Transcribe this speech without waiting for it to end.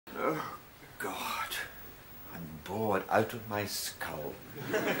Oh, God. I'm bored out of my skull.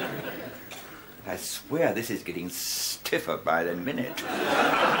 I swear this is getting stiffer by the minute.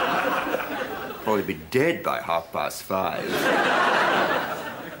 Probably be dead by 5:30.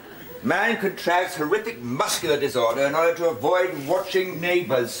 Man contracts horrific muscular disorder in order to avoid watching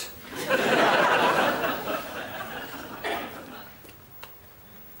neighbours.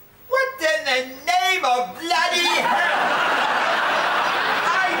 What in the name of bloody hell?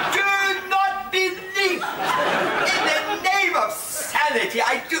 I do not believe. In the name of sanity,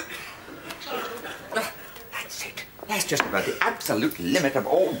 I do. That's it. That's just about the absolute limit of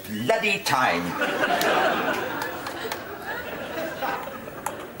all bloody time.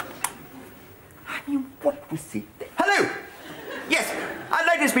 I mean, what was it? Hello! Yes, I'd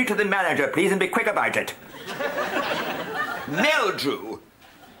like to speak to the manager, please, and be quick about it. Meldrew.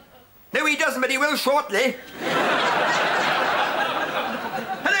 No, he doesn't, but he will shortly.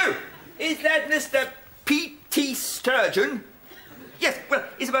 Hello! Is that Mr. P.T. Sturgeon? Yes, well,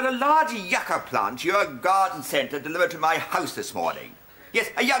 it's about a large yucca plant your garden centre delivered to my house this morning. Yes,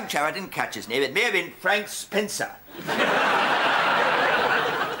 a young chap, I didn't catch his name. It may have been Frank Spencer. Well,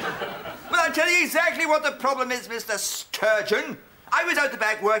 I'll tell you exactly what the problem is, Mr. Sturgeon. I was out the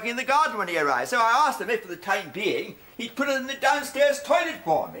back working in the garden when he arrived, so I asked him if, for the time being, he'd put it in the downstairs toilet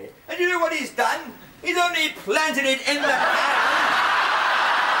for me. And you know what he's done? He's only planted it in the pan.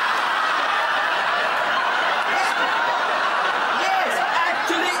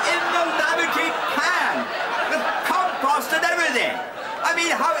 And everything. I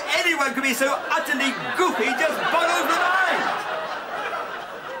mean, how anyone could be so utterly goofy just boggles the mind.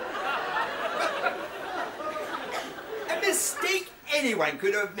 A mistake anyone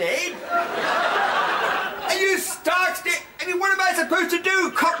could have made. And you stark stick. I mean, what am I supposed to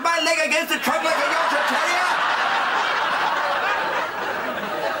do? Cock my leg against the trunk like a Yorkshire Terrier?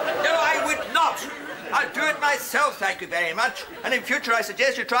 No, I would not. I'll do it myself, thank you very much. And in future, I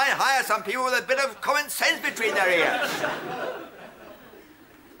suggest you try and hire some people with a bit of common sense between their ears.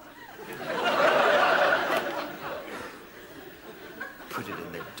 Put it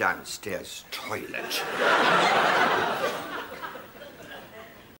in the downstairs toilet.